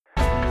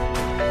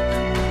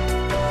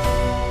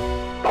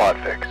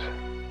Podfix.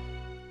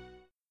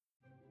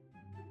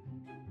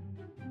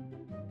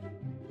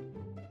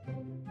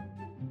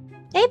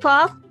 Hey,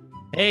 Paul.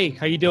 Hey,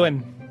 how you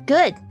doing?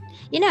 Good.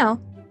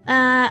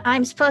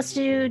 I'm supposed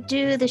to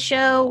do the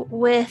show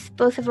with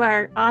both of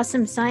our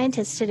awesome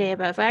scientists today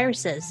about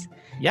viruses.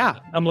 Yeah,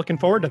 I'm looking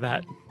forward to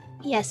that.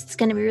 Yes, it's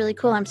going to be really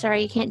cool. I'm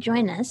sorry you can't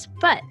join us,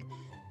 but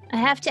I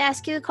have to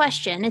ask you a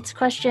question. It's a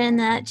question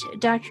that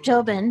Dr.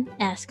 Tobin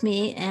asked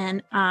me,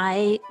 and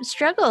I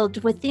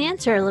struggled with the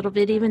answer a little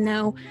bit, even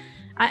though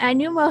I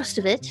knew most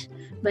of it.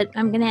 But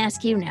I'm going to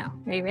ask you now.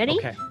 Are you ready?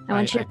 Okay. I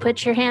want you to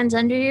put your hands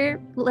under your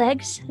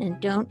legs and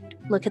don't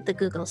look at the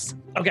Googles.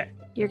 Okay.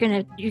 You're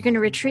gonna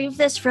retrieve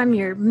this from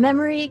your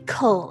memory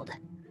cold.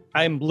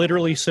 I'm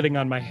literally sitting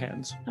on my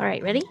hands. All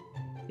right, ready?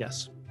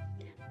 Yes.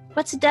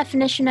 What's the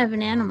definition of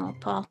an animal,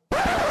 Paul?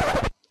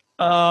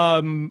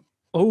 An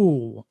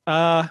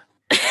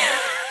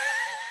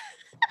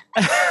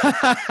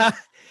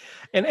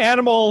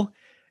animal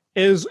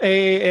is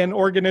an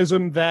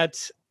organism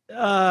that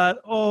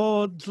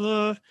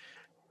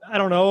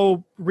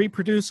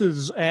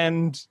reproduces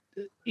and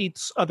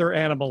eats other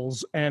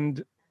animals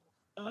and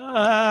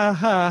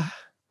I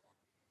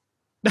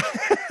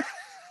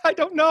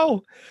don't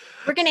know.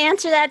 We're going to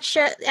answer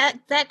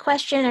that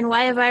question and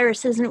why a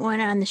virus isn't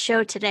one on the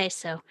show today.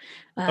 So,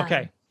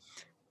 okay.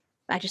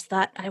 I just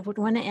thought I would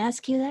want to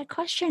ask you that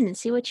question and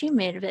see what you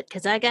made of it.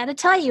 Because I got to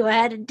tell you, I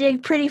had to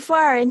dig pretty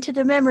far into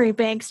the memory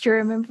banks to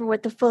remember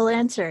what the full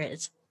answer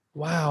is.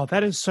 Wow,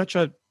 that is such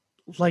a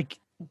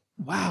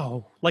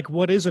wow. Like,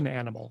 what is an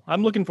animal?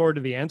 I'm looking forward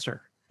to the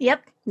answer.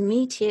 Yep,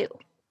 me too.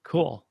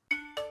 Cool.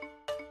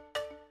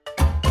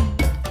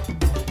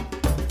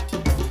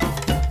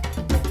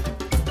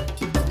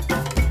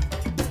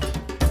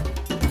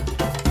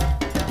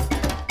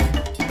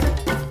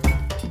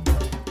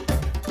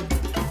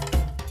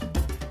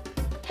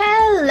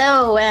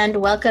 Hello and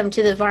welcome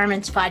to the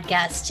Varmints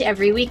Podcast.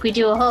 Every week we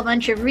do a whole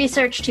bunch of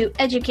research to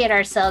educate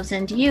ourselves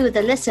and you,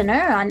 the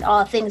listener, on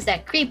all things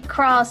that creep,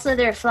 crawl,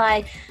 slither,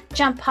 fly,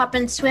 jump, hop,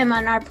 and swim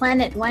on our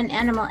planet, one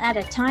animal at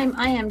a time.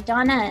 I am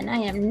Donna and I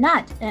am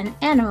not an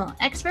animal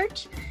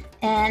expert.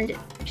 And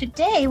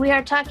today we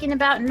are talking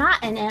about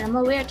not an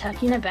animal, we are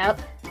talking about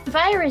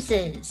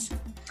viruses.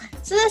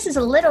 So this is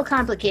a little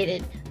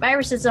complicated.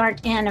 Viruses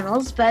aren't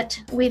animals, but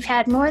we've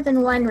had more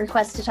than one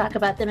request to talk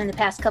about them in the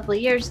past couple of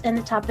years, and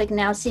the topic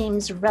now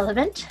seems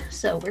relevant,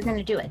 so we're going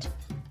to do it.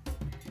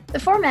 The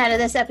format of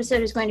this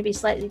episode is going to be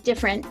slightly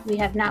different. We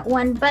have not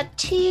one, but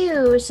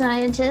two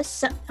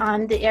scientists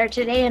on the air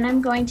today, and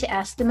I'm going to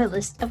ask them a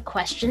list of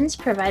questions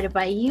provided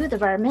by you, the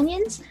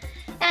Varminions,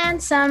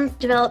 and some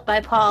developed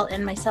by Paul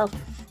and myself.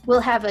 We'll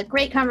have a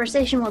great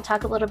conversation. We'll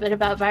talk a little bit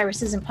about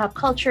viruses and pop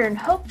culture, and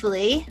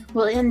hopefully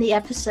we'll end the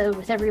episode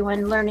with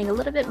everyone learning a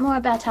little bit more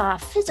about our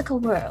physical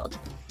world.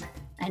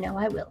 I know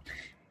I will.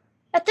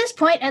 At this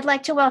point, I'd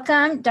like to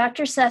welcome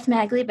Dr. Seth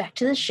Magley back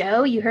to the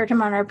show. You heard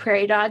him on our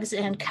Prairie Dogs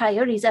and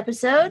Coyotes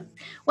episode.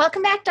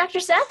 Welcome back, Dr.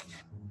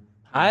 Seth.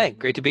 Hi,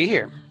 great to be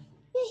here.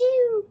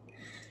 Woo-hoo.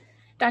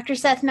 Dr.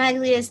 Seth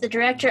Magley is the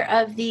director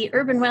of the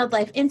Urban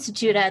Wildlife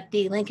Institute at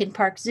the Lincoln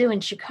Park Zoo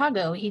in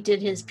Chicago. He did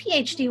his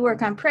PhD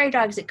work on prairie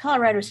dogs at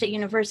Colorado State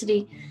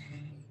University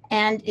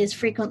and is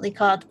frequently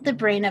called the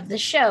brain of the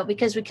show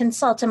because we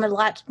consult him a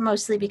lot,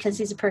 mostly because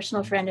he's a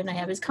personal friend and I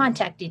have his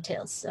contact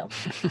details. So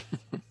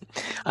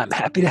I'm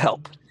happy to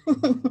help.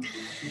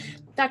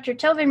 Dr.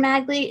 Tobin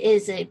Magley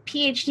is a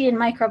PhD in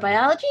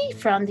microbiology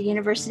from the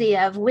University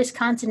of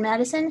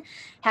Wisconsin-Madison,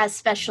 has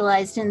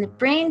specialized in the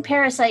brain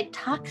parasite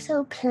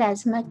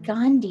Toxoplasma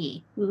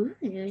gondii. Ooh,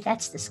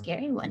 that's the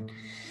scary one.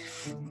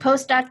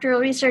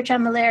 Postdoctoral research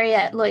on malaria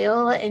at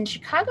Loyola in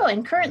Chicago,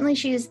 and currently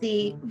she is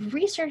the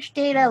Research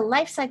Data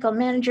Lifecycle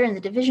Manager in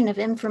the Division of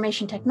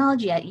Information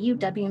Technology at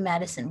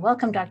UW-Madison.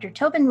 Welcome, Dr.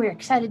 Tobin. We're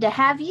excited to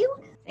have you.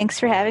 Thanks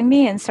for having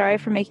me, and sorry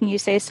for making you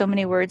say so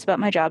many words about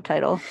my job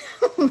title.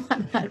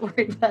 I'm not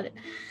worried about it.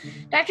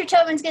 Dr.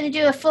 Tobin's going to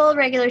do a full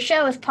regular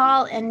show with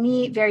Paul and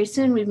me very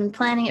soon. We've been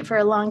planning it for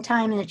a long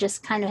time, and it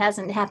just kind of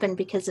hasn't happened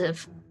because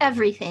of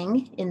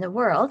everything in the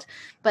world.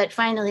 But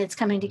finally, it's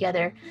coming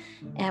together,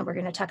 and we're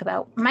going to talk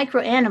about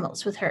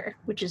microanimals with her,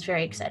 which is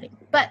very exciting.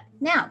 But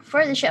now,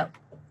 for the show.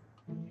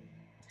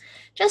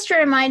 Just a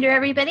reminder,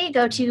 everybody,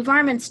 go to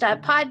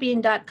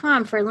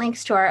varmints.podbean.com for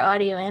links to our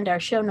audio and our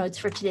show notes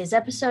for today's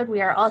episode.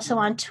 We are also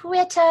on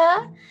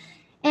Twitter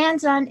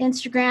and on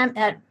Instagram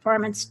at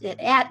Varmints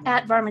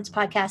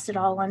Podcast, at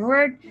all one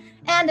word,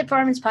 and at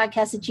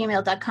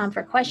varmintspodcast@gmail.com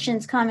for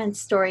questions, comments,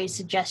 stories,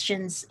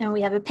 suggestions. And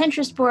we have a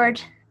Pinterest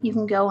board. You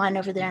can go on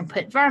over there and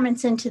put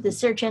Varmints into the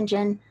search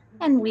engine,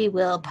 and we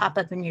will pop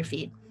up in your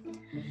feed.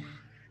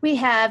 We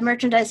have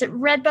merchandise at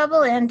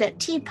Redbubble and at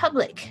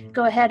TeePublic.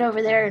 Go ahead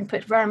over there and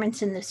put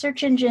Varmints in the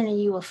search engine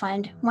and you will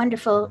find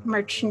wonderful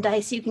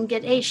merchandise. You can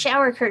get a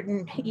shower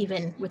curtain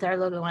even with our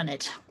logo on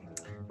it.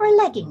 Or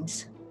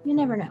leggings. You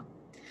never know.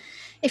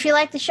 If you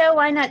like the show,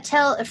 why not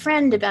tell a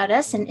friend about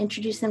us and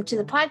introduce them to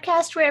the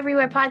podcast? We're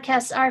everywhere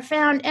podcasts are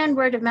found, and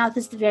word of mouth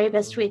is the very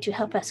best way to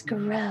help us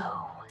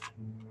grow.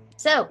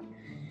 So,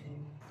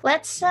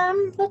 let's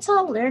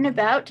all learn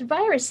about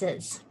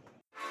viruses.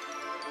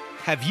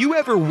 Have you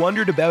ever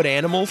wondered about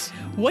animals?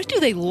 What do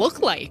they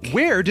look like?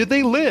 Where do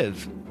they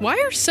live? Why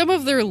are some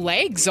of their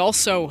legs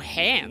also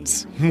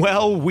hands?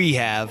 Well, we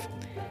have.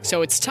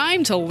 So it's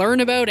time to learn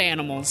about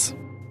animals.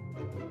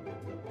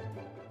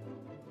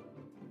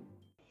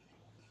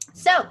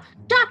 So,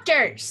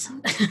 doctors,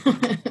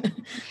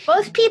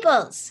 both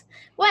peoples,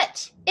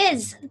 what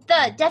is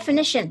the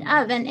definition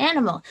of an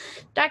animal?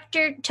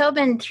 Dr.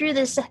 Tobin threw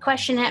this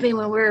question at me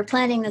when we were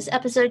planning this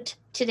episode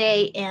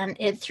today, and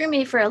it threw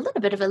me for a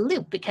little bit of a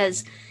loop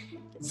because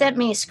it sent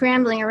me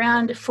scrambling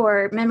around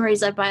for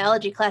memories of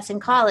biology class in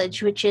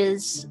college, which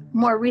is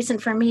more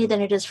recent for me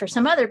than it is for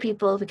some other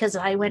people because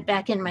I went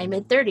back in my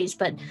mid-30s,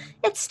 but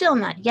it's still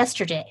not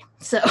yesterday.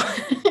 So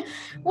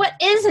what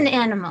is an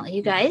animal,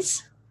 you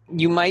guys?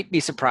 You might be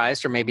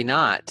surprised, or maybe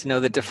not, to know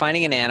that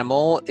defining an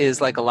animal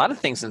is like a lot of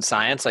things in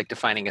science, like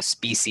defining a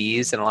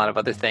species and a lot of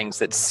other things,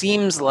 that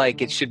seems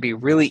like it should be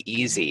really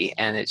easy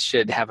and it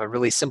should have a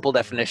really simple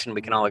definition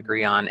we can all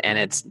agree on, and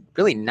it's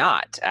really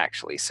not,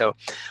 actually. So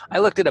I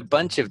looked at a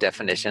bunch of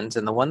definitions,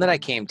 and the one that I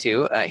came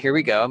to, here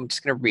we go, I'm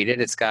just going to read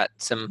it. It's got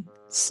some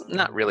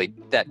not really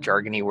that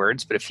jargony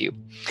words, but a few.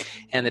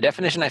 And the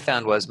definition I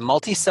found was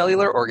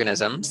multicellular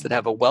organisms that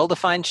have a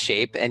well-defined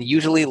shape and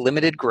usually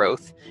limited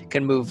growth,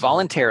 can move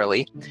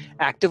voluntarily,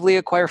 actively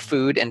acquire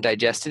food and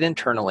digest it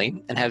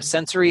internally, and have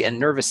sensory and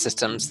nervous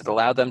systems that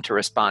allow them to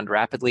respond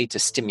rapidly to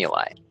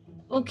stimuli.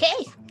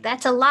 Okay,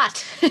 that's a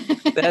lot.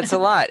 That's a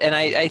lot. And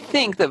I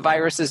think that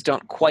viruses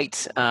don't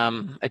quite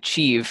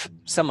achieve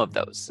some of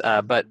those,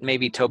 but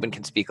maybe Tobin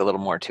can speak a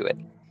little more to it.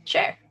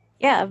 Sure.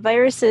 Yeah,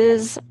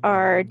 viruses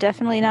are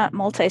definitely not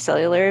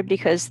multicellular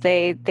because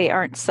they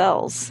aren't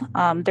cells.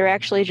 They're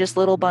actually just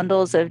little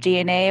bundles of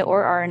DNA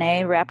or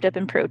RNA wrapped up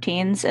in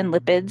proteins and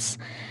lipids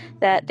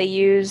that they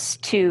use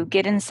to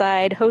get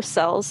inside host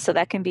cells. So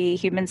that can be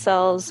human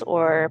cells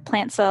or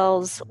plant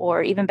cells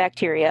or even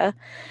bacteria.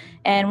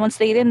 And once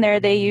they get in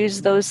there, they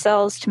use those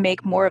cells to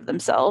make more of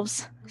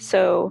themselves.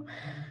 So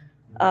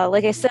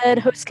like I said,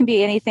 hosts can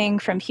be anything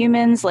from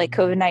humans, like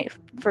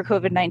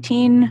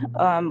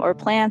COVID-19, or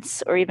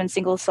plants, or even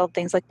single-celled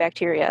things like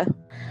bacteria.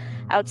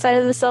 Outside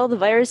of the cell, the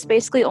virus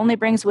basically only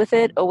brings with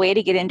it a way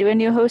to get into a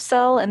new host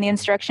cell and the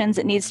instructions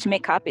it needs to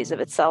make copies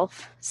of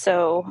itself.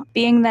 So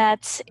being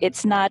that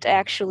it's not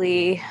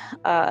actually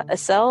a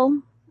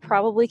cell,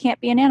 probably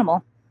can't be an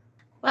animal.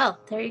 Well,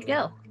 there you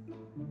go.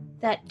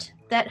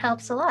 That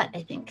helps a lot,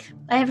 I think.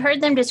 I have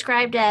heard them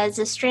described as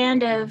a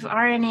strand of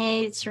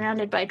RNA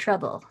surrounded by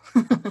trouble.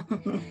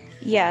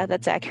 Yeah,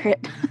 that's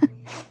accurate.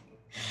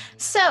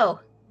 So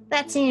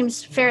that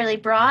seems fairly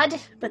broad,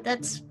 but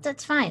that's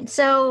fine.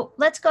 So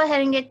let's go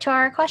ahead and get to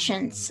our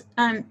questions.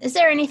 Is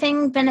there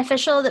anything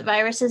beneficial that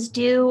viruses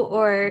do,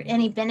 or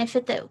any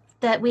benefit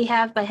that we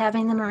have by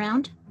having them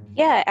around?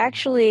 Yeah,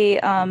 actually,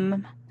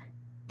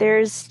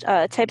 there's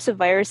types of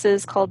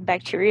viruses called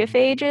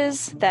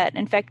bacteriophages that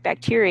infect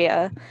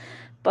bacteria.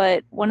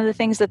 But one of the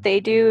things that they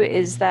do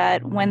is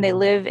that when they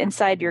live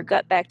inside your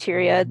gut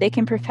bacteria, they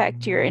can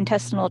protect your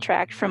intestinal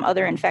tract from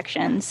other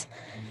infections.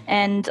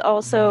 And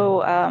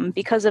also,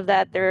 because of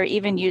that, they're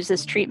even used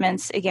as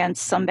treatments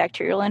against some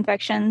bacterial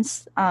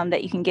infections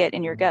that you can get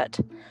in your gut.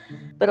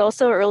 But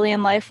also early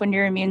in life, when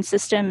your immune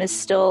system is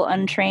still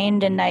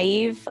untrained and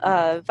naive,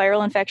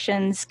 viral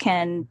infections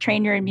can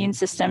train your immune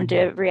system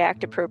to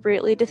react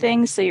appropriately to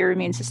things so your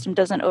immune system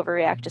doesn't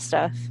overreact to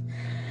stuff.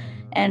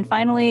 And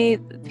finally,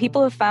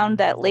 people have found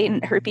that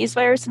latent herpes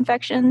virus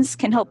infections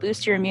can help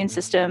boost your immune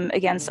system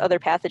against other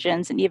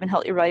pathogens and even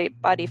help your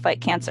body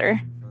fight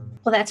cancer.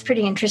 Well, that's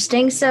pretty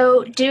interesting.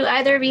 So do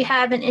either of you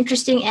have an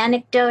interesting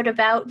anecdote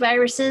about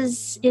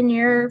viruses in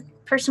your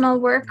personal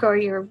work or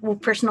your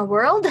personal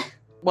world?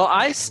 Well,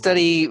 I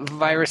study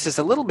viruses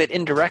a little bit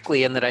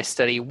indirectly in that I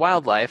study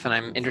wildlife, and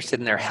I'm interested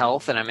in their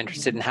health, and I'm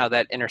interested in how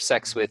that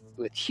intersects with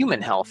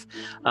human health.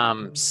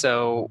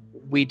 So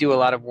we do a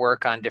lot of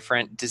work on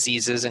different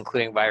diseases,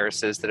 including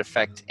viruses that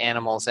affect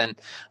animals. And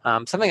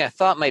something I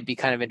thought might be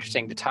kind of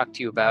interesting to talk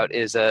to you about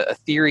is a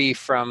theory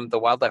from the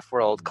wildlife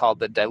world called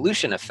the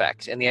dilution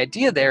effect. And the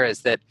idea there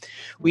is that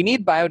we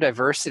need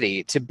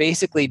biodiversity to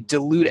basically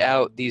dilute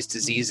out these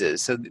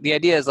diseases. So the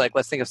idea is, like,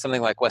 let's think of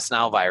something like West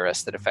Nile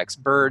virus that affects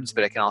birds,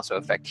 but it can also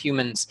affect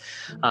humans.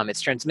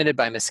 It's transmitted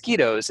by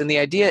mosquitoes. And the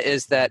idea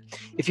is that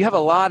if you have a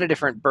lot of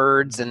different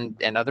birds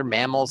and other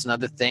mammals and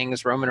other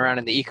things roaming around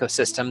in the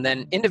ecosystem,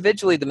 then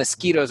individually the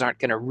mosquitoes aren't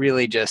going to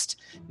really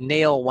just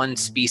nail one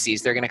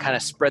species. They're going to kind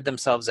of spread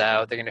themselves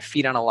out. They're going to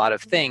feed on a lot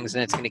of things,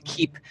 and it's going to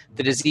keep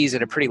the disease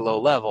at a pretty low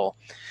level.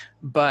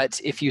 But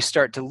if you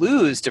start to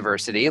lose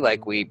diversity,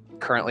 like we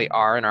currently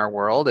are in our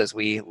world as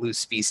we lose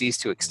species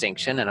to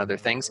extinction and other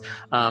things,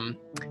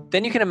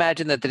 then you can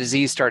imagine that the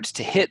disease starts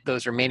to hit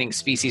those remaining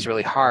species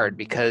really hard,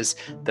 because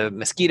the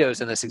mosquitoes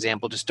in this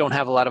example just don't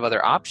have a lot of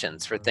other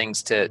options for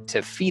things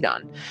to feed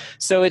on.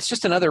 So it's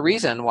just another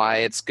reason why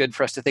it's good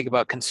for us to think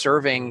about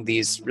conserving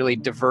these really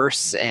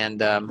diverse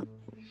and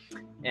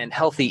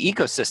healthy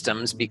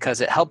ecosystems, because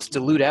it helps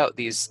dilute out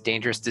these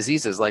dangerous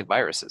diseases like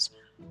viruses.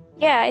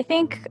 Yeah, I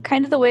think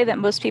kind of the way that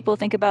most people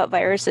think about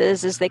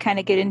viruses is they kind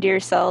of get into your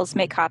cells,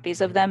 make copies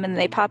of them, and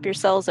they pop your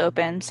cells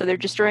open. So they're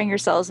destroying your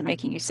cells and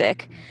making you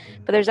sick.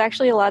 But there's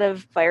actually a lot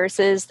of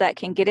viruses that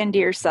can get into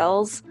your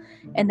cells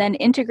and then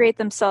integrate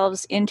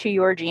themselves into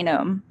your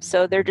genome.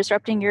 So they're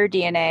disrupting your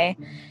DNA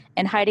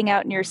and hiding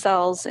out in your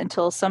cells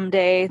until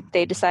someday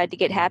they decide to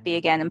get happy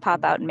again and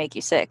pop out and make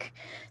you sick.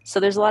 So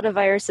there's a lot of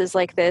viruses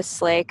like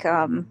this, like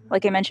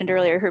I mentioned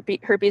earlier,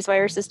 herpes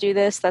viruses do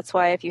this. That's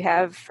why if you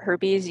have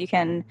herpes, you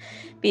can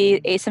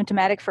be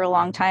asymptomatic for a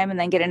long time and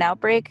then get an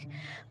outbreak.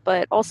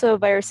 But also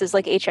viruses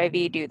like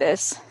HIV do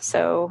this.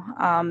 So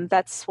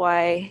that's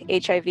why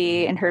HIV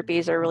and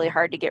herpes are really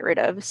hard to get rid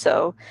of.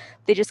 So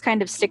they just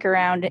kind of stick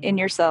around in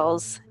your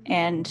cells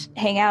and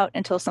hang out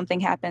until something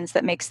happens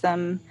that makes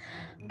them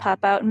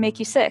pop out and make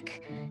you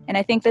sick. And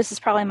I think this is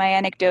probably my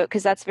anecdote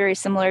because that's very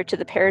similar to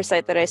the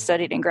parasite that I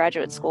studied in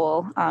graduate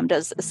school,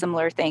 does a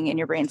similar thing in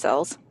your brain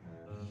cells.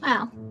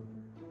 Wow.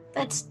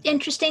 That's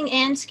interesting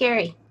and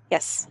scary.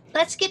 Yes.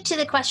 Let's get to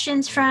the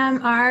questions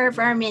from our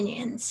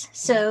Varminions.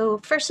 So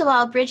first of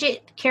all,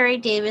 Bridget Carey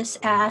Davis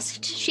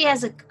asked, she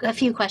has a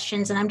few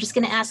questions, and I'm just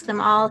going to ask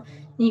them all,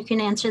 and you can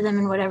answer them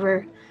in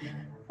whatever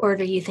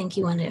order you think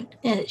you want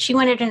to. She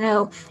wanted to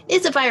know,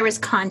 is a virus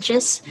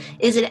conscious?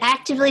 Is it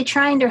actively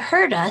trying to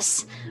hurt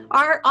us?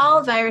 Are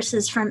all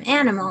viruses from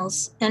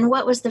animals? And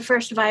what was the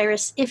first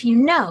virus, if you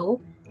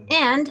know?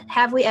 And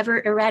have we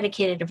ever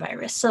eradicated a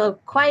virus? So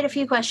quite a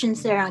few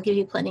questions there. I'll give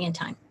you plenty of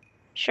time.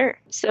 Sure.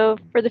 So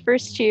for the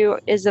first two,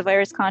 is the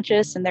virus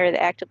conscious and they're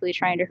actively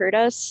trying to hurt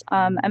us?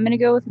 I'm going to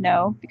go with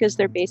no, because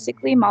they're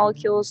basically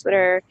molecules that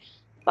are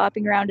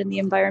bopping around in the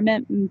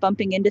environment and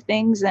bumping into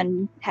things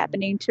and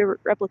happening to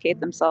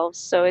replicate themselves.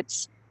 So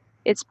it's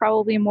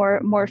probably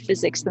more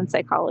physics than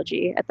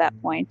psychology at that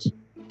point.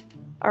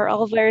 Are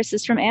all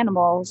viruses from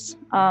animals?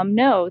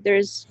 No,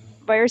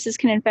 viruses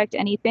can infect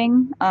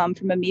anything,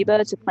 from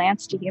amoeba to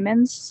plants to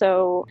humans.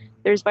 So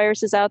there's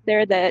viruses out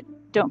there that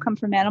don't come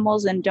from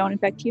animals and don't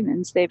infect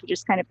humans. They've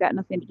just kind of got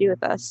nothing to do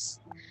with us.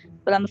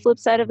 But on the flip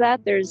side of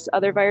that, there's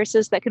other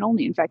viruses that can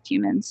only infect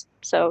humans.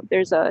 So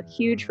there's a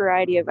huge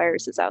variety of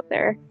viruses out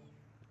there.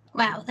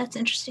 Wow, that's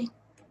interesting.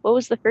 What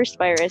was the first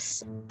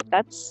virus?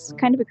 That's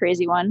kind of a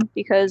crazy one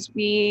because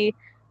we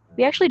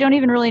actually don't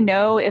even really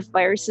know if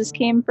viruses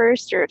came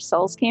first or if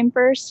cells came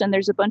first. And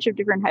there's a bunch of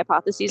different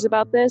hypotheses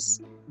about this,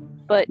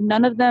 but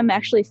none of them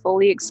actually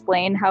fully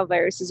explain how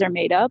viruses are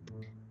made up.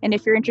 And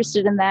if you're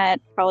interested in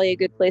that, probably a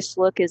good place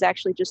to look is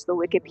actually just the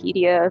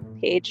Wikipedia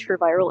page for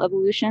viral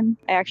evolution.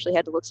 I actually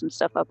had to look some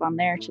stuff up on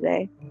there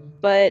today.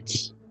 But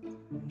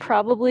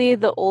probably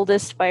the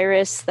oldest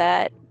virus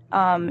that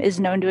is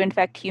known to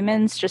infect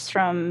humans, just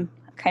from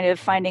kind of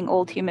finding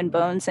old human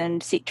bones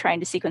and trying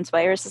to sequence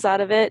viruses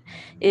out of it,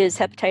 is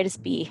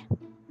hepatitis B.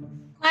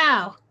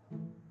 Wow.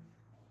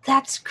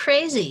 That's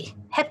crazy.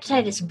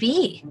 Hepatitis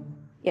B.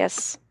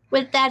 Yes.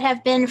 Would that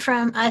have been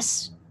from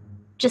us?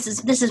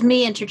 This is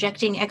me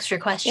interjecting extra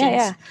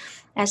questions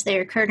as they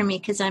occur to me,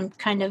 because I'm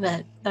kind of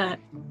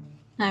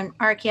an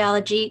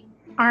archaeology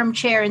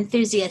armchair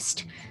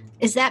enthusiast.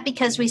 Is that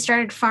because we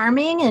started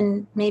farming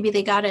and maybe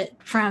they got it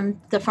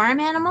from the farm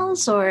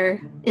animals,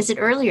 or is it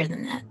earlier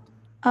than that?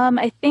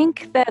 I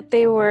think that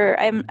they were.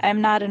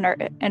 I'm not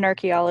an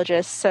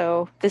archaeologist,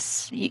 so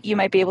you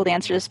might be able to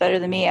answer this better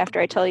than me after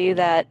I tell you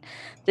that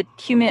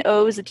it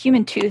was a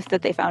human tooth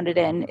that they found it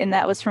in, and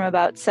that was from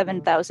about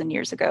 7,000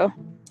 years ago.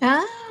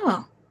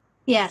 Oh,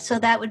 yeah. So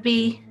that would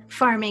be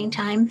farming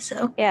time.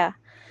 So yeah,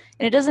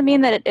 and it doesn't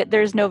mean that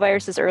there's no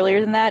viruses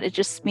earlier than that. It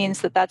just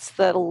means that that's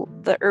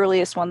the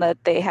earliest one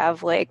that they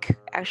have like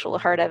actual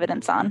hard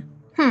evidence on.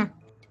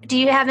 Do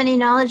you have any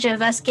knowledge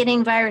of us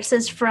getting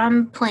viruses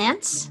from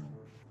plants?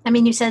 I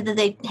mean, you said that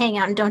they hang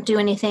out and don't do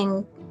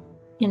anything,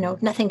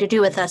 nothing to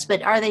do with us,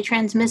 but are they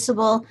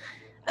transmissible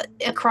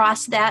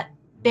across that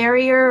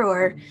barrier,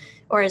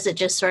 or is it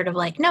just sort of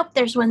like, nope,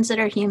 there's ones that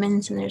are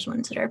humans and there's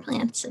ones that are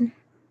plants? And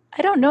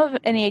I don't know of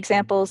any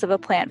examples of a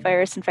plant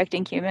virus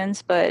infecting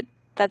humans, but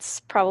that's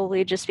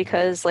probably just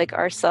because like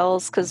our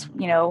cells, because,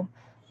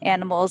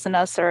 animals and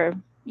us are,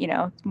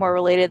 more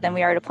related than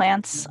we are to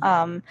plants.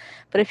 But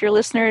if your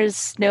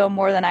listeners know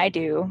more than I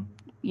do,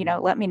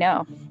 let me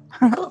know.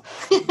 Cool.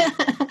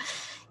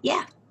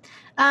 Yeah.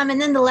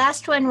 And then the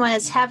last one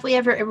was, have we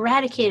ever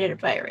eradicated a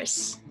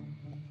virus?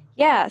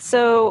 Yeah.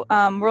 So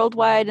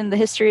worldwide in the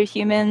history of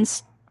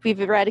humans, we've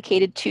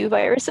eradicated 2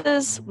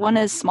 viruses. One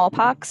is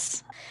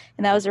smallpox,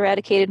 and that was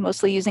eradicated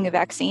mostly using a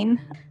vaccine.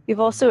 We've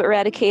also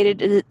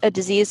eradicated a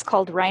disease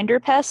called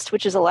rinderpest,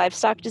 which is a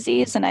livestock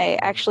disease. And I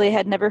actually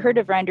had never heard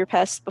of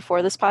rinderpest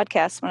before this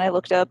podcast when I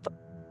looked up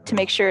to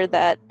make sure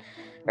to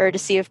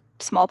see if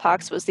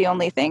smallpox was the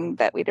only thing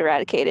that we'd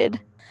eradicated.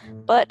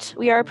 But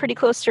we are pretty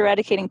close to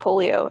eradicating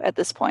polio at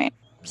this point.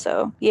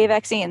 So yay,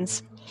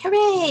 vaccines.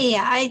 Hooray!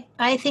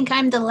 I think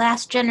I'm the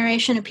last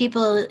generation of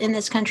people in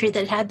this country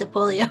that had the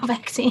polio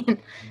vaccine,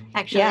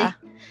 actually. Yeah.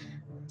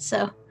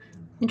 So,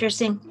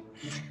 interesting.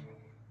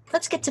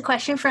 Let's get to a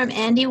question from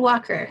Andy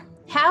Walker.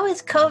 How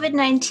is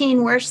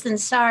COVID-19 worse than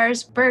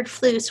SARS, bird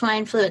flu,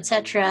 swine flu,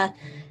 etc.?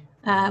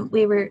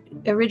 We were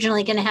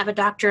originally going to have a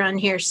doctor on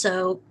here,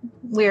 so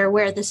we're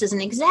aware this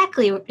isn't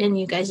exactly in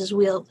you guys'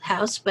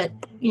 wheelhouse, but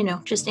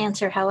just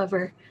answer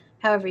however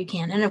you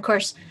can. And of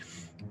course,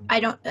 I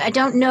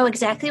don't know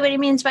exactly what he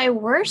means by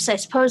worse. I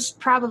suppose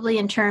probably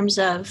in terms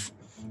of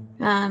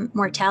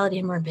mortality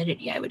and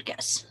morbidity, I would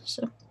guess.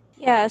 So.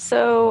 Yeah,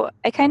 so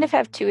I kind of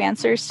have two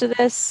answers to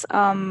this.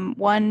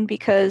 One,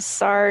 because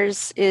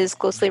SARS is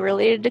closely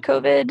related to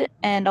COVID,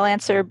 and I'll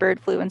answer bird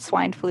flu and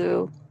swine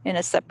flu in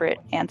a separate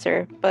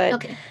answer. But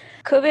Okay.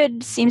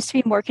 COVID seems to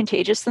be more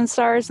contagious than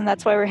SARS, and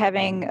that's why we're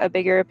having a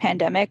bigger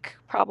pandemic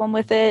problem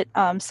with it.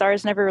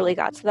 SARS never really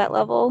got to that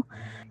level.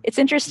 It's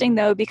interesting,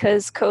 though,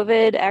 because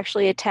COVID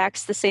actually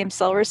attacks the same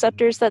cell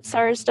receptors that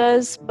SARS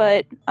does,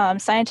 but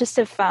scientists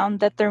have found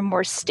that they're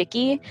more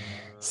sticky.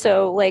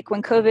 So, like,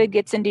 when COVID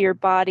gets into your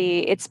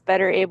body, it's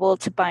better able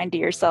to bind to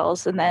your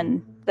cells, and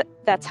then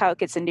that's how it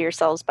gets into your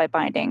cells, by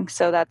binding.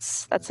 So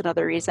that's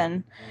another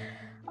reason.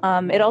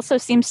 It also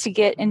seems to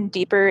get in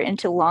deeper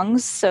into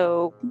lungs.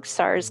 So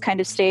SARS kind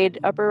of stayed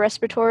upper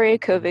respiratory.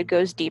 COVID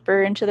goes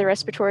deeper into the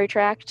respiratory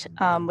tract,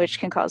 which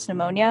can cause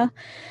pneumonia.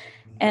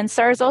 And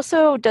SARS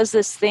also does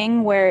this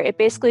thing where it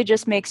basically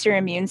just makes your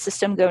immune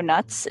system go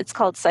nuts. It's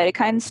called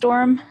cytokine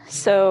storm.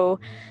 So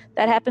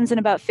that happens in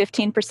about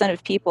 15%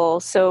 of people.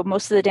 So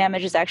most of the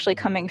damage is actually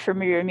coming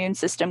from your immune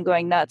system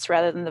going nuts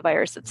rather than the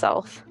virus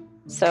itself.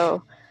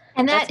 So,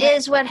 and that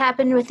is what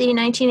happened with the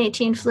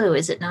 1918 flu,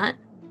 is it not?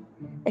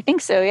 I think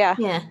so, yeah.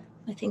 Yeah,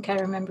 I think I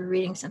remember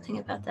reading something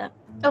about that.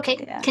 Okay,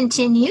 Yeah.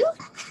 Continue.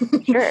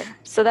 Sure.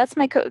 So that's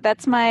my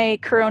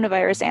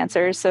coronavirus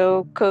answer.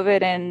 So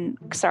COVID and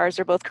SARS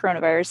are both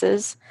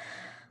coronaviruses.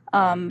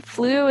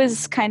 Flu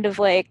is kind of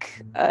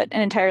like an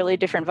entirely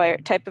different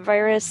type of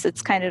virus.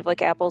 It's kind of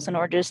like apples and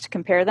oranges to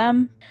compare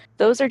them.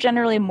 Those are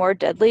generally more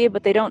deadly,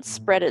 but they don't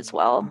spread as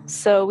well.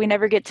 So we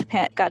never got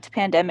to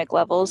pandemic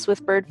levels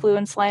with bird flu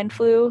and swine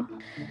flu.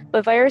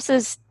 But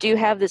viruses do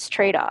have this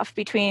trade-off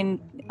between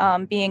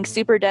being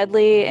super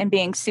deadly and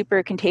being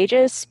super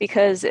contagious,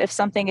 because if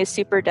something is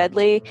super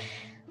deadly,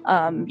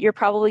 you're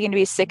probably going to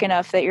be sick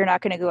enough that you're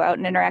not going to go out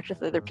and interact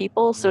with other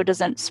people, so it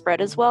doesn't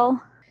spread as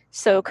well.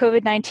 So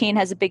COVID-19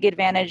 has a big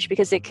advantage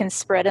because it can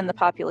spread in the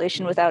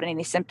population without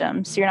any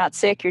symptoms. So you're not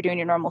sick, you're doing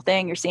your normal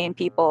thing, you're seeing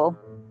people,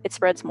 it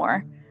spreads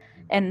more.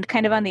 And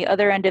kind of on the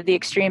other end of the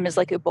extreme is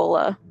like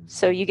Ebola.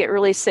 So you get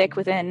really sick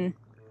within,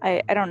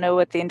 I don't know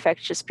what the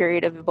infectious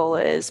period of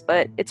Ebola is,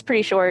 but it's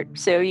pretty short.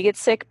 So you get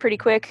sick pretty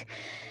quick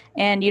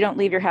and you don't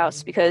leave your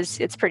house because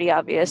it's pretty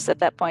obvious at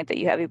that point that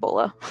you have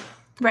Ebola.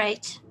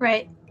 Right.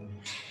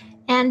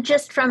 And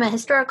just from a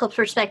historical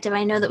perspective,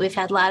 I know that we've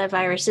had a lot of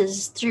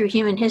viruses through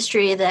human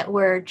history that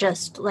were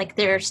just like,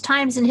 there's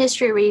times in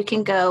history where you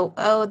can go,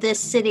 oh, this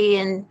city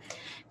in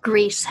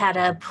Greece had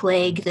a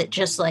plague that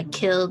just like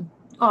killed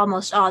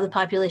almost all the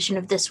population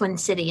of this one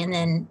city and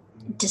then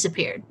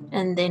disappeared.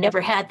 And they never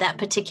had that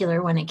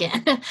particular one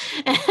again.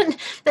 And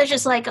there's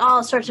just like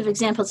all sorts of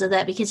examples of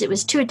that because it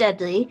was too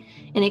deadly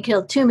and it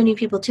killed too many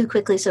people too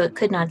quickly, so it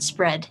could not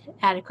spread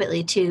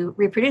adequately to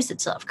reproduce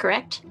itself,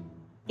 correct?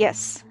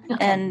 Yes.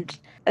 Okay. And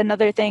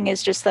another thing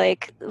is just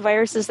like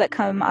viruses that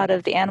come out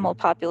of the animal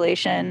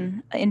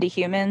population into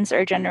humans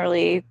are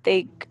generally,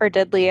 they are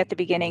deadly at the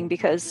beginning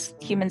because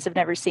humans have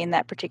never seen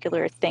that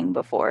particular thing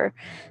before.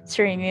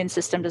 So your immune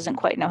system doesn't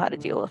quite know how to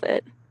deal with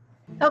it.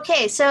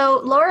 Okay,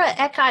 so Laura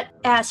Eckott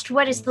asked,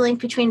 what is the link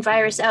between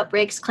virus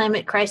outbreaks,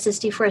 climate crisis,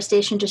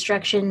 deforestation,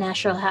 destruction,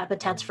 natural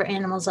habitats for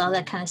animals, all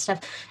that kind of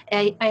stuff?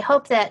 I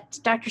hope that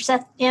Dr.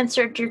 Seth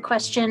answered your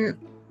question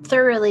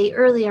thoroughly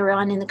earlier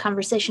on in the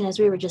conversation as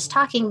we were just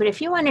talking, but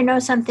if you want to know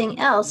something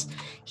else,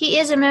 he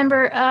is a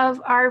member of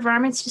our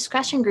Varmints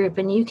discussion group,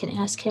 and you can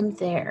ask him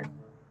there.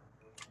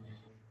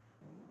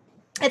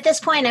 At this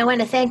point, I want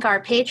to thank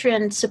our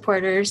Patreon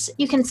supporters.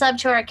 You can sub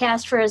to our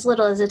cast for as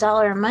little as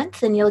 $1 a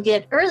month, and you'll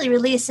get early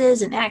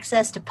releases and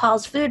access to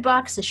Paul's Food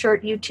Box, a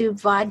short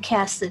YouTube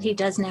vodcast that he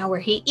does now where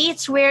he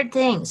eats weird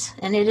things,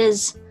 and it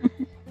is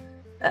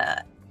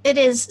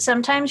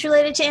sometimes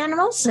related to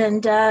animals,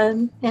 and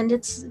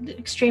it's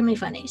extremely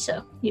funny,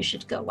 so you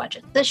should go watch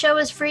it. The show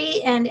is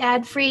free and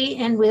ad-free,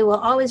 and we will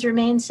always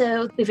remain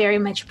so. We very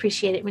much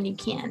appreciate it when you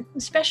can,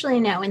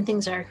 especially now when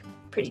things are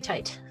pretty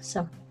tight.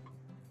 So.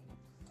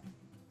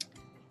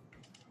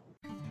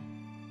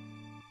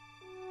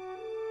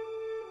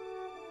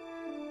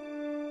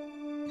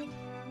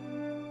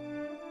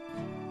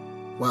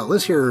 Well,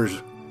 this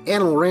here's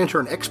animal rancher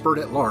and expert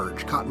at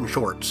large, Cotton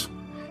Shorts.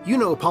 You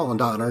know Paul and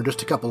Don are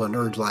just a couple of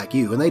nerds like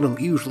you, and they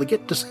don't usually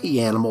get to see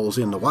animals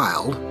in the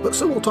wild, but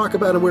so we'll talk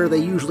about where they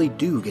usually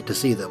do get to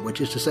see them,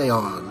 which is to say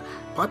on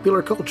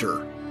popular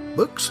culture,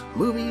 books,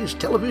 movies,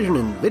 television,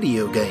 and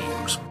video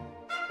games.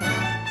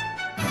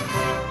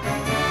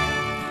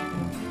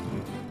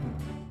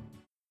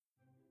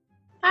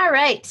 All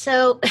right.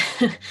 So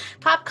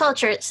pop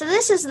culture. So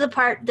this is the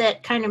part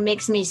that kind of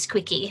makes me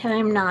squeaky.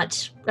 I'm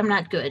not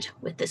good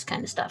with this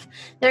kind of stuff.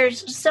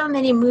 There's so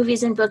many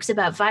movies and books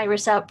about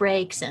virus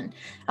outbreaks, and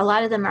a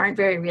lot of them aren't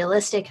very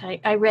realistic.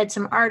 I read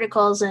some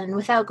articles, and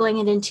without going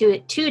into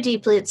it too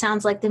deeply, it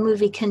sounds like the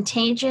movie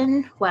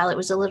Contagion, while it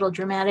was a little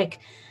dramatic,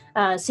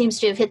 seems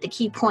to have hit the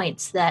key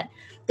points that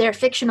their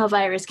fictional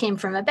virus came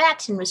from a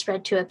bat and was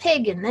spread to a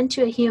pig and then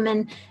to a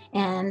human.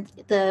 And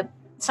the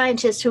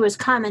scientist who was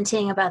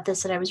commenting about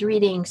this that I was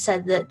reading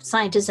said that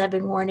scientists have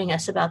been warning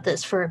us about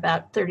this for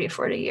about 30 or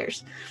 40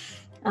 years.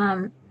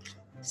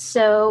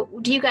 So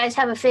do you guys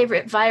have a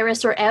favorite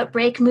virus or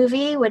outbreak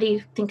movie? What do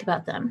you think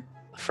about them?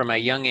 From a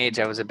young age,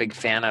 I was a big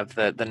fan of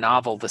the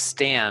novel The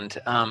Stand.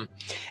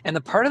 And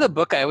the part of the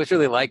book I always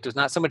really liked was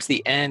not so much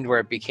the end where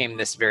it became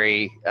this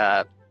very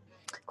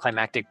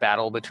climactic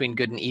battle between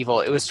good and evil.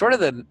 It was sort of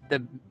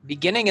the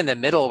beginning and the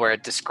middle where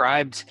it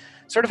described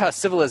sort of how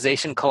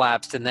civilization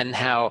collapsed and then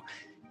how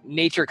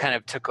nature kind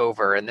of took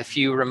over, and the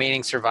few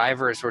remaining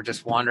survivors were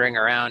just wandering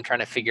around trying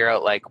to figure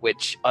out like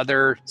which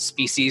other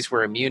species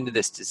were immune to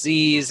this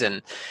disease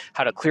and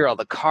how to clear all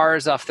the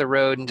cars off the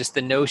road, and just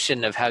the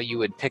notion of how you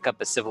would pick up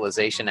a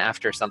civilization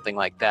after something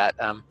like that.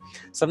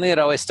 Something that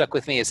always stuck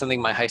with me is something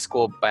my high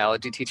school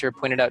biology teacher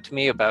pointed out to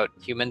me about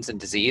humans and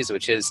disease,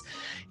 which is,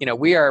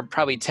 we are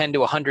probably 10 to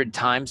 100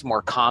 times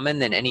more common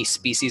than any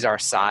species our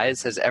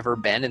size has ever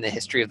been in the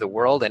history of the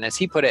world. And as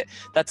he put it,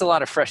 that's a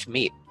lot of fresh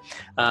meat.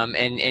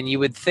 And you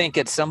would think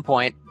at some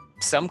point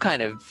some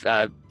kind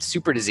of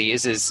super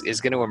disease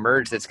is going to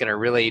emerge that's going to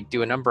really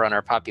do a number on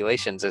our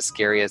populations, as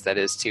scary as that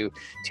is to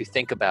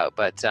think about.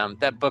 But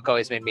that book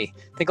always made me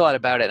think a lot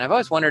about it. And I've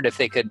always wondered if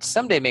they could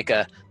someday make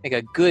a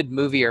good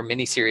movie or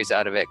miniseries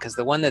out of it, because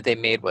the one that they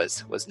made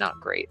was not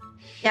great.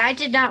 Yeah, I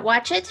did not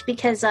watch it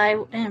because I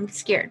am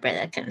scared by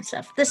that kind of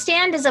stuff. The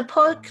Stand is a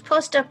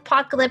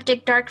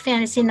post-apocalyptic dark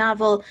fantasy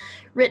novel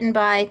written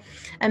by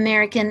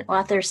American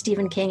author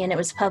Stephen King, and it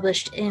was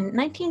published in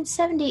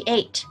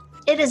 1978.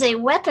 It is a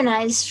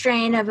weaponized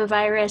strain of a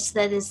virus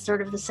that is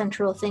sort of the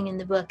central thing in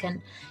the book,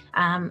 and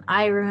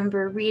I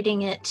remember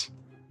reading it.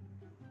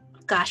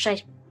 Gosh,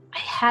 I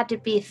had to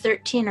be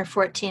 13 or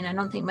 14. I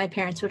don't think my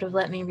parents would have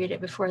let me read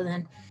it before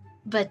then.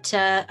 But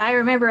I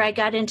remember I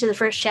got into the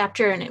first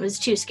chapter and it was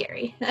too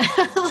scary.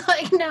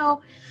 Like,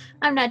 no,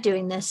 I'm not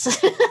doing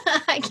this.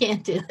 I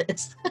can't do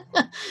this.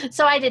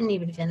 So I didn't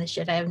even finish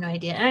it. I have no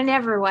idea. And I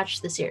never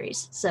watched the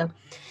series. So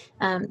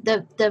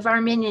the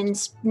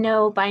Varminians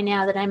know by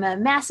now that I'm a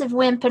massive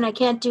wimp and I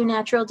can't do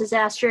natural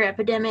disaster,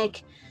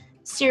 epidemic,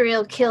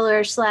 serial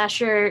killer,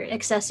 slasher,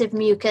 excessive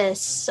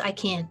mucus. I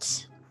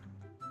can't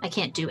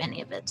do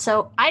any of it.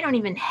 So I don't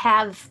even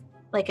have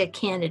like a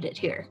candidate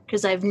here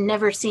because I've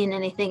never seen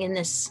anything in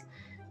this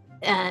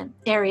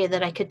area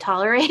that I could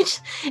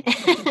tolerate.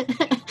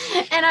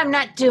 And I'm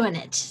not doing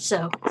it.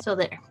 So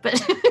there. But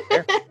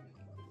Sure.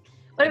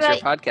 What It's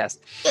about your podcast?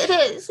 It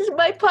is. It's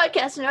my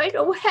podcast and I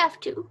don't have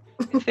to.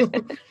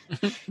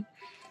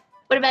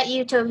 What about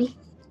you, Toby?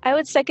 I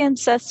would second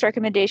Seth's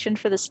recommendation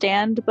for The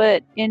Stand,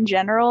 but in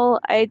general,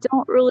 I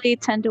don't really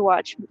tend to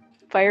watch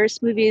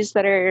virus movies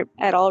that are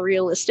at all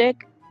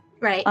realistic.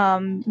 Right.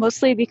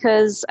 Mostly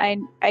because I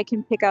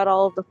can pick out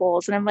all of the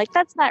holes, and I'm like,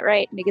 that's not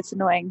right, and it gets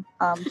annoying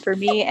for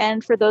me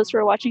and for those who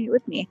are watching it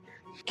with me.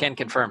 Can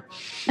confirm.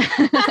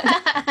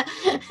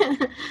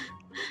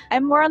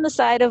 I'm more on the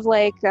side of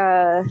like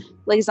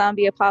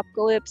zombie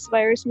apocalypse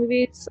virus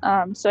movies.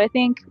 So I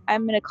think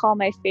I'm going to call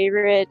my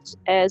favorite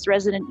as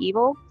Resident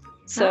Evil.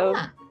 So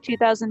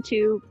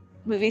 2002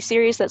 movie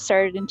series that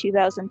started in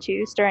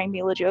 2002 starring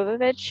Mila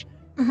Jovovich.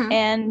 Mhm.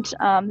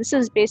 And this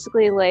is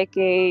basically like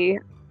a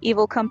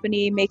evil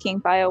company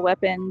making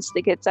bioweapons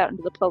that gets out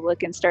into the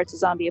public and starts a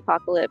zombie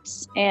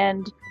apocalypse.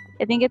 And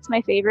I think it's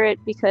my favorite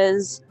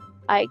because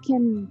I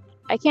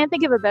can't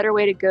think of a better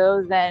way to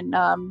go than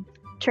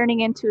turning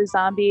into a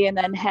zombie and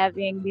then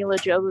having Mila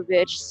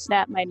Jovovich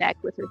snap my neck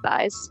with her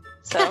thighs.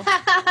 So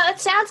That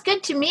sounds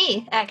good to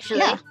me, actually.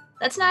 Yeah.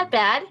 That's not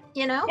bad,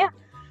 you know? Yeah.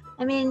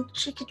 I mean,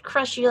 she could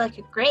crush you like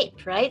a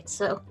grape, right?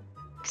 So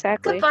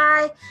exactly.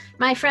 goodbye.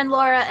 My friend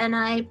Laura and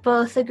I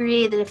both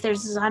agree that if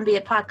there's a zombie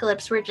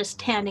apocalypse, we're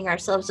just handing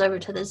ourselves over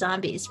to the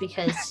zombies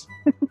because,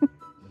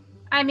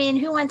 I mean,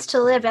 who wants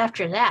to live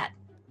after that?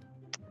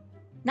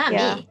 Not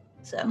Yeah. me.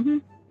 So,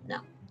 Mhm. no.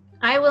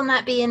 I will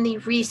not be in the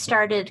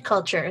restarted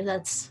culture.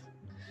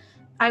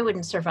 I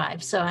wouldn't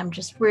survive. So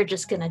we're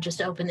just going to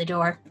just open the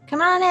door.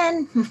 Come on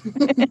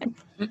in.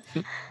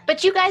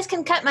 But you guys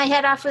can cut my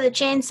head off with a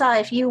chainsaw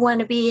if you want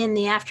to be in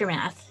the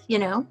aftermath, you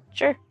know?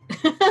 Sure.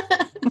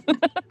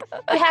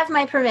 You have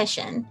my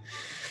permission.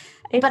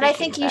 But I appreciate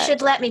think you that.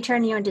 should let me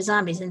turn you into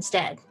zombies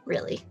instead,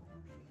 really.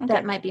 Okay.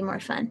 That might be more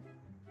fun.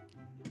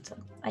 So,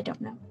 I don't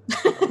know.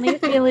 Only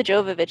if Mila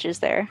Jovovich is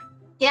there.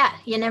 Yeah,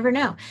 you never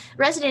know.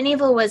 Resident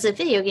Evil was a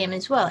video game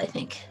as well, I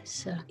think.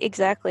 So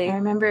Exactly. I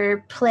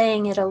remember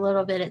playing it a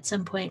little bit at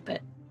some point, but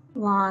a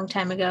long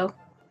time ago.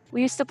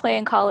 We used to play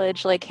in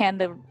college, like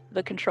hand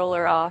the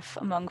controller off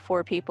among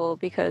 4 people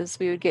because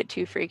we would get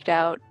too freaked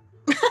out.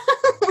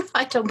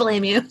 I don't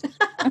blame you.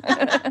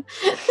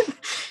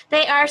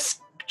 They are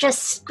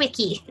just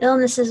squicky.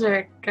 Illnesses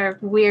are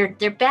weird.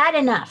 They're bad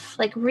enough.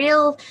 Like,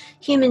 real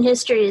human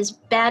history is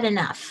bad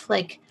enough.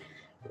 Like,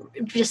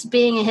 just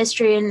being a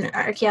history and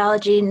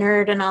archaeology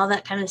nerd and all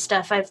that kind of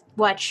stuff, I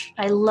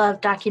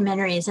love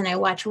documentaries, and I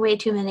watch way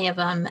too many of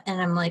them,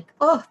 and I'm like,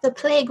 oh, the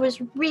plague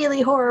was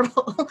really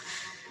horrible.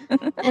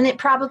 And it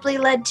probably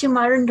led to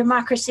modern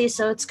democracy,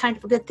 so it's kind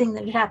of a good thing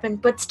that it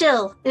happened. But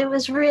still, it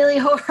was really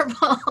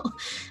horrible.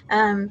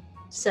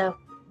 So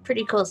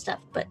pretty cool stuff.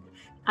 But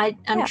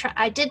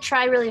I did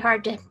try really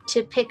hard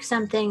to pick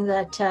something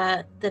that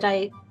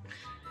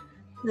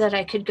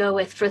I could go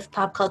with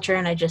pop culture,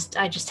 and I just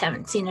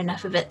haven't seen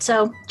enough of it.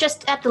 So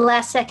just at the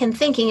last second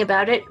thinking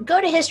about it,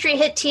 go to History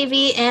Hit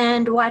TV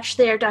and watch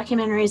their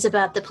documentaries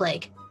about the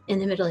plague in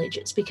the Middle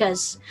Ages,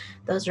 because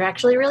those are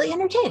actually really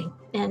entertaining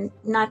and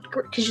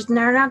because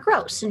they're not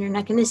gross and you're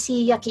not going to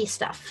see yucky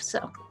stuff.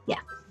 So yeah.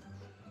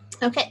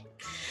 Okay.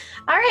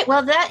 All right.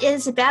 Well, that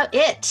is about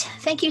it.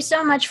 Thank you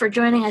so much for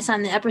joining us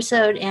on the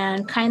episode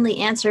and kindly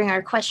answering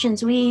our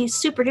questions. We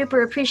super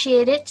duper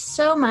appreciate it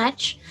so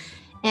much.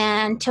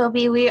 And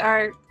Toby, we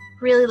are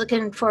really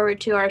looking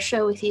forward to our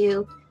show with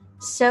you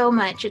so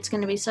much. It's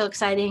going to be so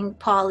exciting.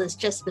 Paul is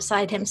just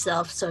beside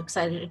himself, so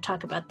excited to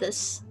talk about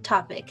this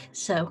topic.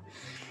 So,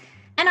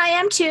 and I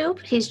am too.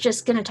 He's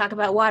just going to talk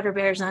about water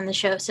bears on the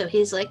show, so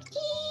he's like,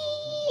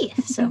 eee!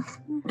 So.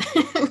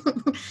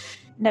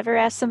 Never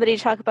ask somebody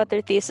to talk about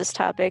their thesis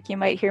topic. You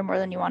might hear more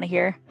than you want to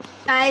hear.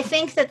 I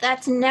think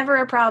that's never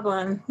a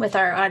problem with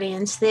our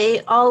audience. They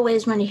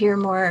always want to hear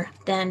more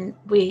than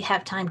we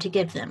have time to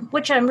give them,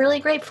 which I'm really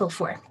grateful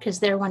for, because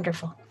they're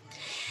wonderful.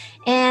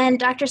 And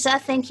Dr.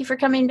 Seth, thank you for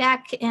coming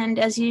back. And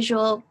as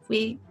usual,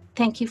 we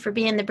thank you for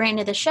being the brain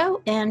of the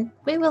show. And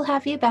we will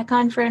have you back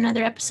on for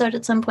another episode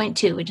at some point,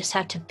 too. We just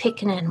have to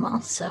pick an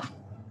animal. So.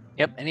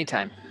 Yep,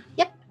 anytime.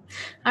 Yep.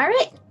 All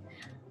right.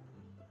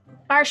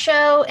 Our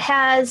show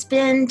has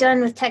been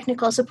done with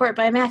technical support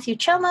by Matthew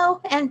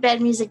Chomo and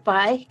bed music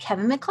by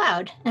Kevin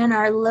MacLeod. And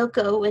our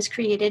logo was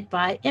created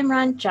by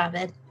Imran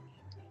Javed.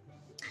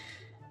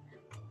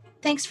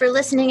 Thanks for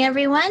listening,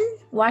 everyone.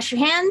 Wash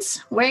your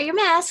hands, wear your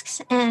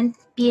masks, and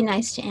be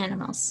nice to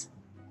animals.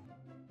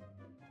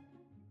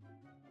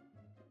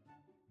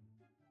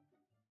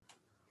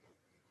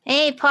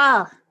 Hey,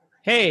 Paul.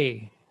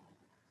 Hey.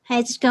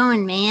 How's it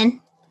going,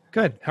 man?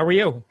 Good. How are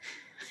you?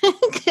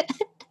 Good.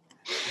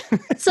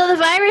 So the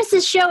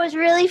viruses show was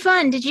really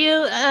fun. Did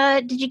you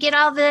get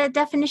all the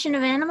definition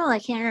of animal? I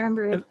can't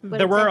remember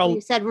what you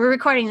said. We're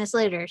recording this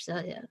later, so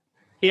yeah.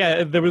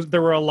 Yeah,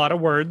 there were a lot of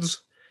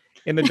words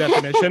in the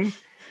definition.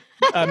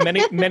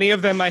 Many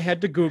of them I had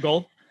to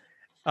Google.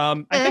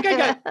 I think I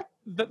got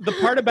the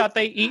part about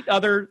they eat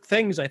other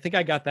things. I think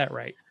I got that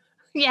right.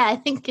 Yeah, I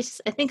think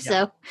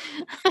so.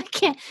 I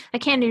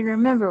can't even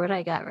remember what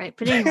I got right.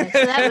 But anyway,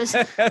 so that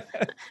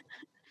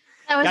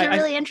was a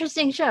really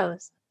interesting show.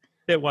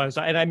 It was,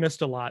 and I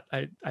missed a lot.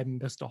 I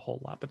missed a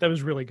whole lot, but that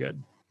was really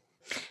good.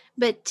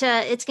 But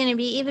it's going to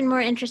be even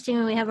more interesting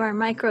when we have our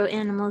micro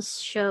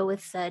animals show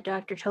with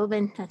Dr.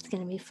 Tobin. That's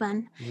going to be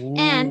fun. Ooh.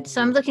 And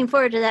so I'm looking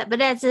forward to that.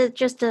 But as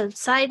just a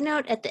side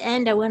note, at the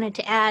end, I wanted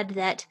to add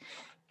that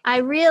I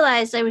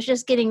realized I was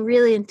just getting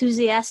really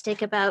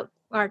enthusiastic about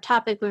our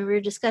topic when we were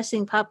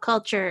discussing pop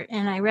culture,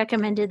 and I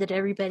recommended that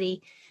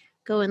everybody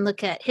go and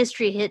look at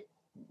History Hit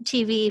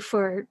TV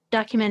for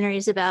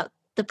documentaries about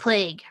the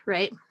plague,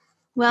 right?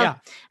 Well, yeah.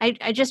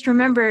 I just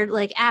remembered,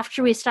 like,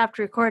 after we stopped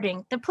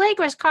recording, the plague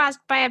was caused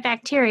by a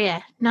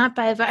bacteria, not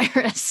by a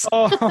virus.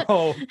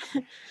 Oh.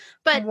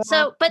 But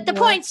the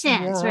point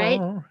stands,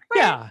 right?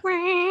 Yeah.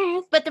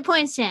 But the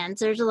point stands.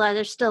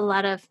 There's still a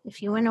lot of,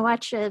 if you want to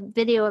watch a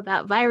video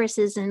about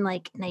viruses in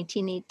like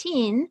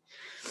 1918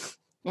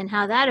 and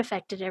how that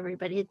affected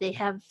everybody, they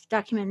have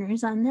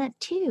documentaries on that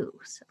too.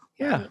 So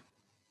yeah.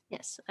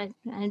 Yes,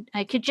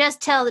 I could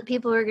just tell that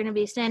people were going to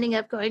be standing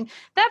up going,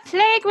 the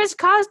plague was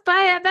caused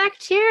by a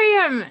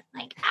bacterium.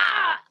 Like,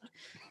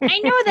 I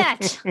know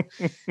that.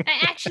 I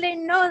actually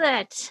know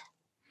that.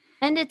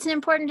 And it's an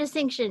important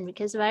distinction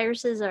because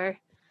viruses are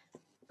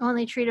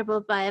only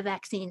treatable by a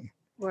vaccine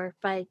or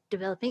by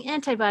developing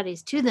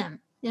antibodies to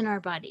them in our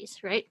bodies,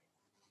 right?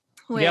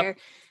 Where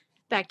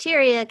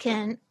bacteria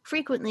can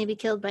frequently be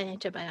killed by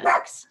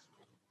antibiotics.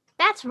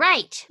 That's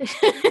right.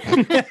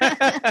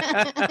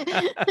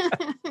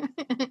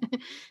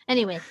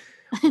 Anyway,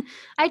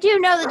 I do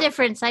know the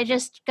difference. I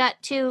just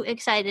got too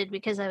excited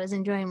because I was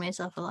enjoying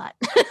myself a lot.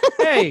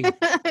 Hey,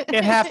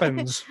 it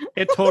happens.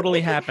 It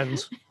totally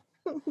happens.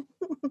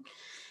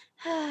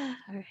 All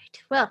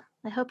right. Well,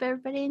 I hope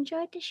everybody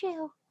enjoyed the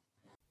show.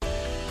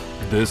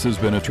 This has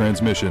been a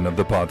transmission of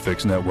the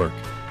Podfix Network.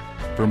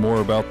 For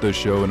more about this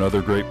show and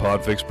other great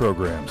Podfix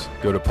programs,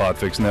 go to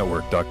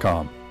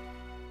podfixnetwork.com.